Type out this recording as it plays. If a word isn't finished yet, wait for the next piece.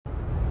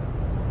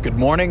Good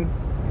morning,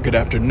 good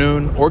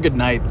afternoon, or good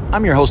night.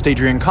 I'm your host,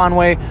 Adrian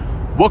Conway.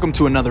 Welcome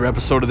to another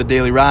episode of The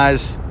Daily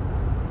Rise.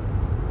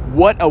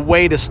 What a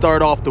way to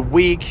start off the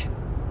week.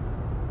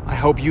 I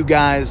hope you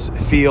guys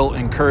feel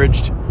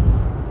encouraged,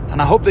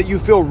 and I hope that you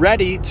feel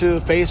ready to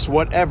face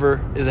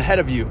whatever is ahead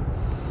of you.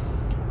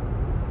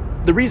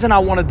 The reason I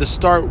wanted to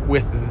start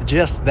with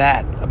just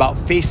that, about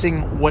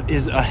facing what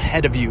is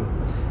ahead of you,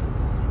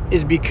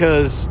 is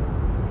because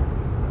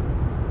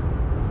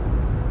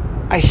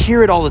I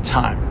hear it all the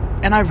time.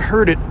 And I've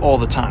heard it all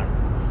the time.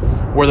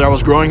 Whether I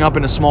was growing up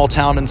in a small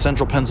town in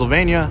central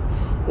Pennsylvania,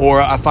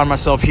 or I find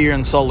myself here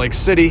in Salt Lake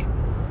City,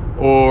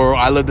 or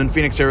I lived in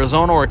Phoenix,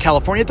 Arizona, or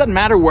California. It doesn't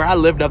matter where I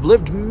lived. I've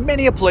lived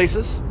many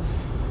places.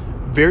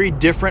 Very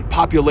different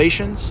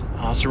populations,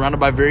 surrounded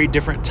by very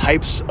different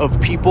types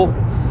of people.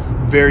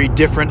 Very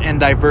different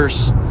and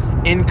diverse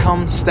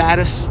income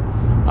status.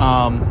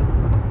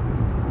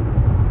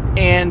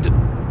 And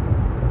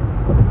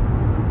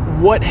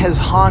what has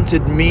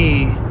haunted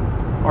me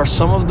are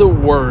some of the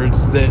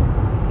words that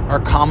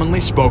are commonly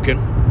spoken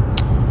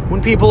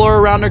when people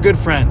are around their good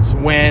friends,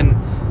 when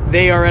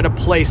they are at a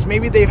place,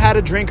 maybe they've had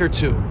a drink or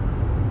two,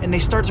 and they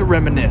start to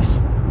reminisce.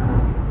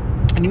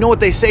 And you know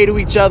what they say to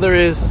each other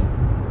is,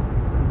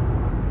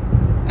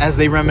 as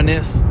they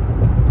reminisce?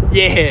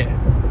 Yeah,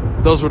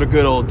 those were the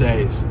good old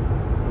days.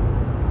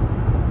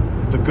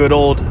 The good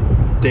old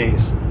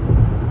days.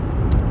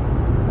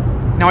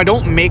 Now, I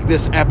don't make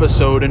this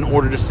episode in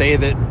order to say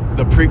that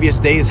the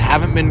previous days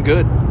haven't been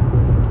good.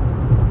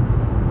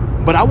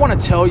 But I want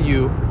to tell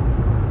you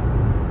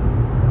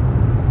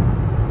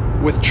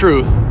with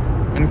truth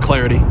and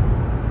clarity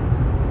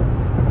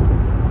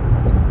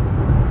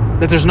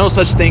that there's no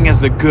such thing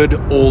as the good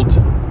old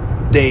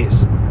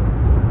days.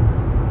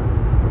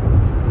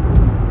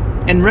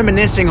 And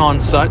reminiscing on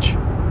such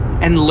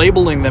and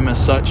labeling them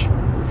as such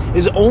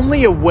is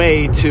only a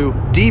way to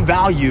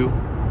devalue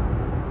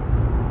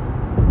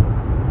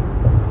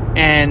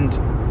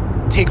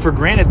and take for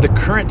granted the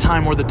current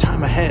time or the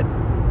time ahead.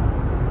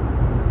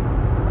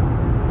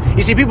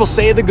 You see, people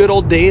say the good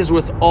old days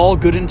with all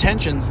good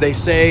intentions. They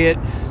say it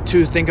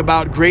to think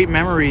about great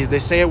memories. They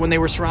say it when they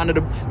were surrounded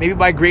maybe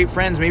by great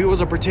friends. Maybe it was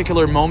a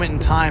particular moment in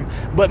time.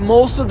 But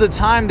most of the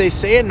time they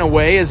say it in a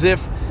way as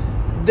if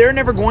they're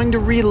never going to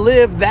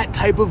relive that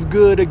type of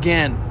good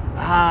again.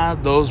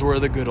 Those were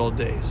the good old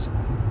days.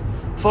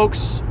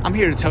 Folks, I'm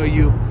here to tell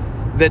you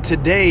that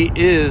today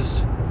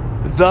is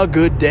the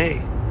good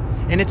day.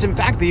 And it's in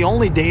fact the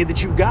only day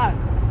that you've got.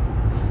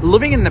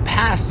 Living in the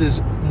past is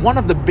one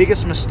of the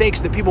biggest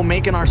mistakes that people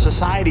make in our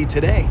society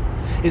today.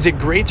 Is it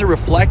great to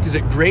reflect? Is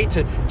it great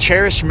to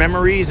cherish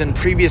memories and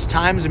previous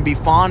times and be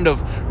fond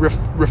of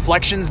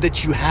reflections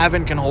that you have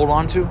and can hold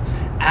on to?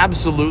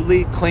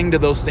 Absolutely. Cling to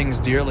those things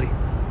dearly.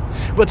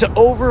 But to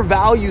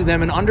overvalue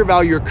them and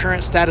undervalue your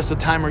current status of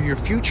time or your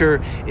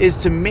future is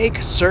to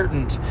make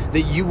certain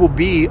that you will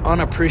be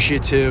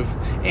unappreciative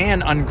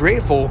and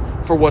ungrateful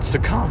for what's to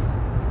come.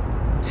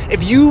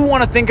 If you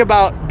want to think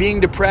about being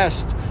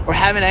depressed or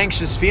having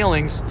anxious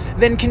feelings,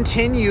 then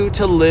continue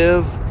to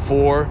live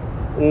for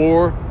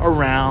or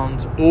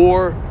around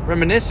or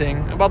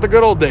reminiscing about the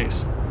good old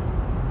days.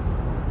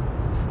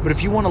 But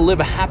if you want to live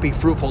a happy,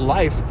 fruitful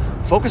life,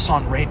 focus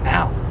on right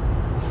now.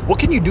 What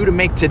can you do to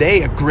make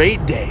today a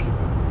great day?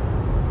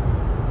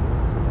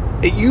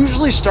 It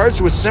usually starts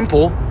with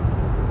simple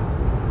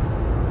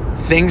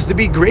things to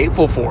be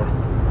grateful for.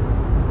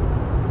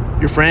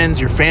 Your friends,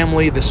 your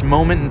family, this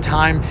moment in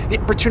time, the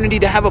opportunity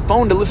to have a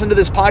phone to listen to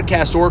this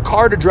podcast or a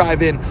car to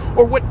drive in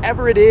or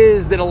whatever it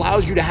is that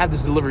allows you to have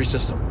this delivery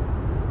system.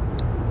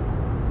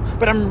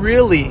 But I'm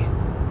really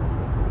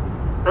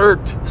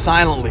irked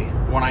silently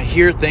when I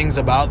hear things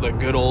about the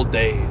good old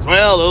days.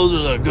 Well, those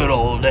are the good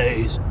old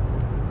days.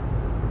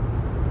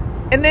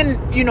 And then,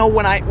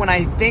 when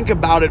I think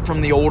about it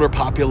from the older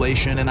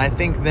population and I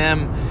think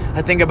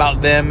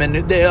about them,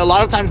 and a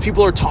lot of times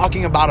people are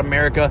talking about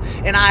America,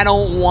 and I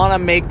don't want to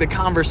make the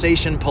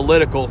conversation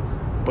political,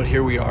 but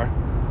here we are.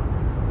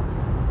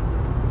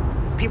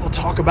 People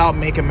talk about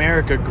make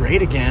America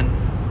great again.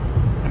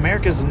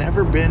 America's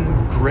never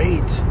been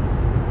great.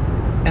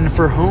 And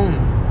for whom?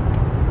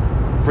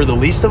 For the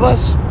least of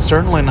us?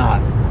 Certainly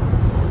not.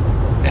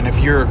 And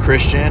if you're a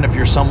Christian, if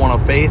you're someone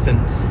of faith,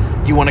 and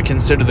you want to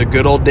consider the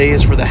good old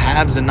days for the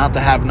haves and not the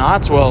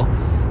have-nots, well,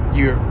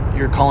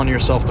 you're calling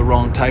yourself the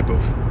wrong type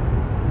of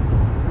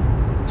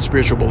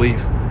spiritual belief.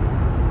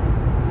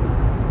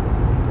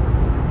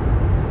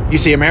 You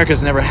see,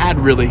 America's never had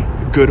really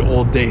good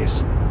old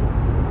days.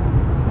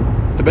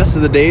 The best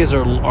of the days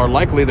are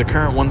likely the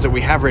current ones that we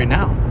have right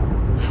now.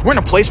 We're in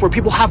a place where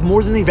people have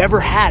more than they've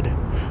ever had.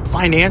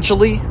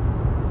 Financially,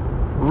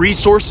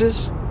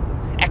 resources,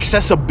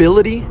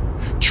 accessibility,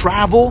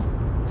 travel,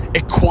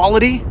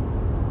 equality.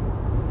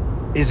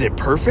 Is it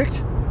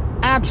perfect?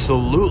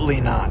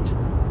 Absolutely not.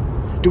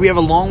 Do we have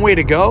a long way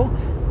to go?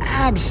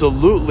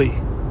 Absolutely.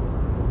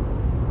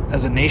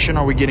 As a nation,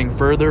 are we getting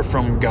further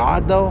from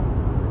God, though?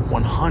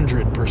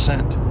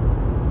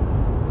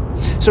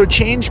 100%. So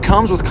change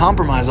comes with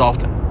compromise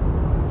often.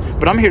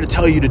 But I'm here to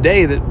tell you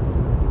today that,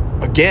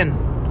 again,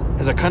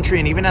 as a country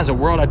and even as a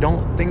world, I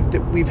don't think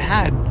that we've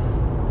had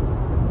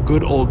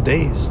good old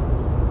days.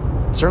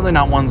 Certainly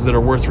not ones that are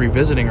worth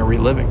revisiting or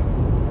reliving.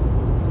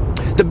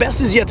 The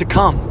best is yet to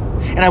come,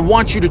 and I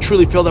want you to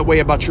truly feel that way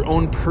about your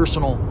own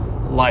personal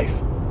life.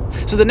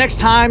 So the next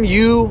time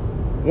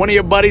one of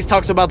your buddies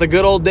talks about the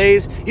good old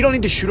days, you don't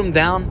need to shoot them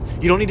down.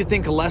 You don't need to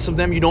think less of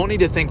them. You don't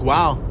need to think,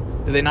 wow,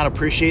 do they not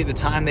appreciate the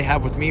time they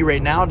have with me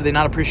right now? Do they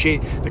not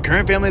appreciate the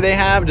current family they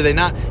have? Do they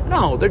not?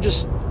 No, they're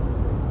just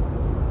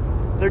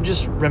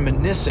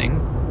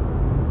reminiscing.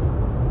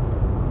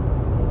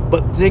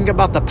 But think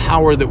about the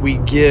power that we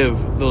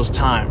give those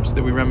times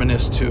that we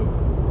reminisce to.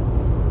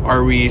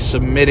 Are we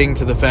submitting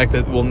to the fact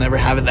that we'll never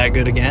have it that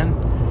good again?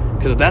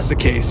 Because if that's the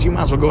case, you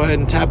might as well go ahead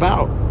and tap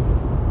out.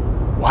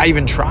 Why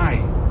even try?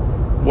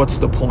 What's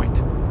the point?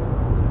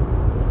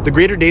 The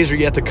greater days are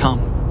yet to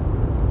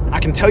come. I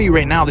can tell you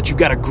right now that you've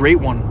got a great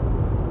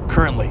one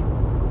currently.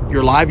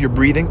 You're alive, you're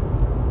breathing,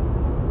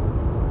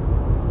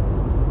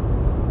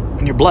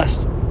 and you're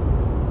blessed.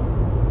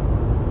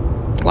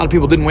 A lot of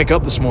people didn't wake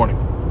up this morning.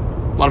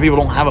 A lot of people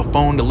don't have a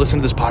phone to listen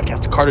to this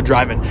podcast, a car to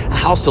drive in, a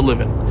house to live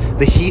in,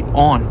 the heat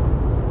on,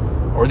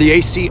 or the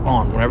AC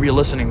on, whenever you're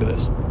listening to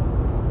this.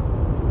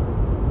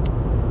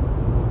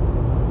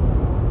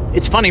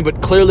 It's funny,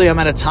 but clearly I'm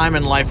at a time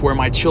in life where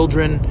my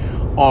children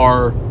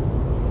are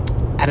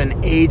at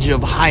an age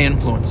of high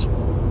influence.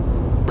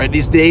 Right?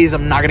 These days,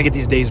 I'm not going to get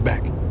these days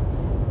back.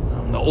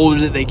 The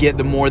older that they get,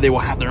 the more they will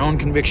have their own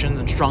convictions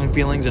and strong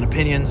feelings and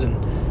opinions. And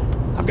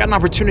I've got an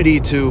opportunity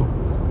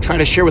to try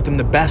to share with them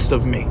the best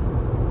of me.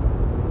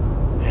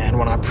 And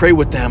when I pray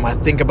with them, I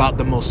think about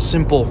the most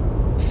simple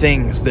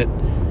things that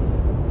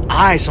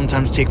I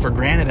sometimes take for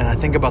granted. And I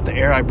think about the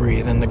air I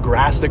breathe and the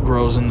grass that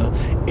grows and the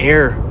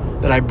air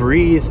that I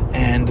breathe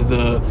and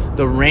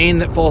the rain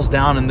that falls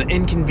down and the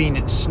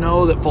inconvenient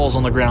snow that falls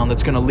on the ground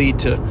that's going to lead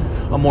to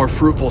a more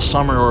fruitful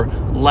summer or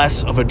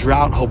less of a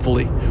drought,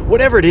 hopefully.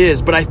 Whatever it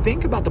is, but I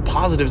think about the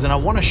positives and I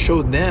want to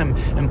show them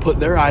and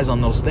put their eyes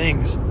on those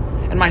things.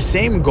 And my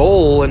same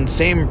goal and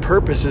same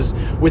purpose is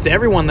with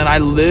everyone that I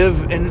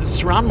live and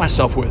surround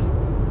myself with.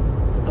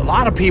 A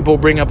lot of people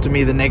bring up to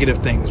me the negative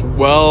things.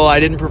 Well, I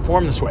didn't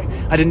perform this way.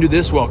 I didn't do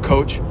this well,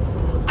 coach.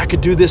 I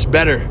could do this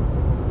better.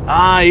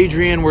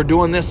 Adrian, we're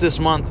doing this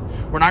month.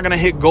 We're not going to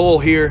hit goal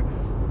here.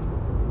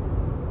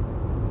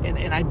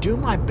 And I do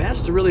my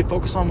best to really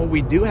focus on what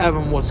we do have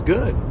and what's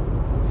good.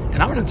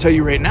 And I'm going to tell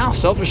you right now,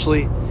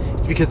 selfishly,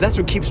 it's because that's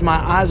what keeps my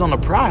eyes on the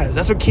prize.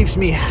 That's what keeps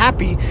me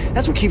happy.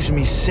 That's what keeps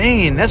me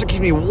sane. That's what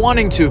keeps me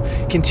wanting to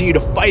continue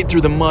to fight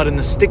through the mud and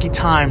the sticky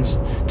times,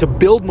 to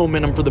build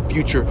momentum for the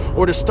future,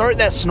 or to start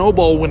that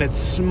snowball when it's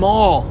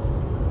small,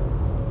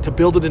 to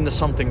build it into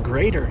something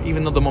greater,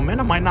 even though the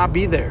momentum might not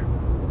be there.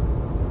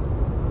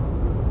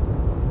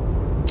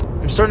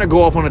 I'm starting to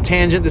go off on a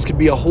tangent. This could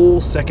be a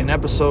whole second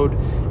episode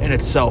in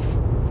itself.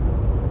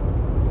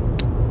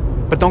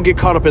 But don't get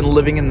caught up in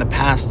living in the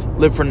past.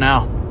 Live for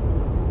now.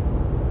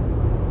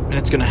 And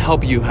it's going to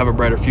help you have a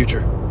brighter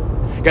future.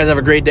 Guys, have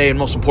a great day, and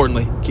most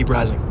importantly, keep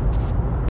rising.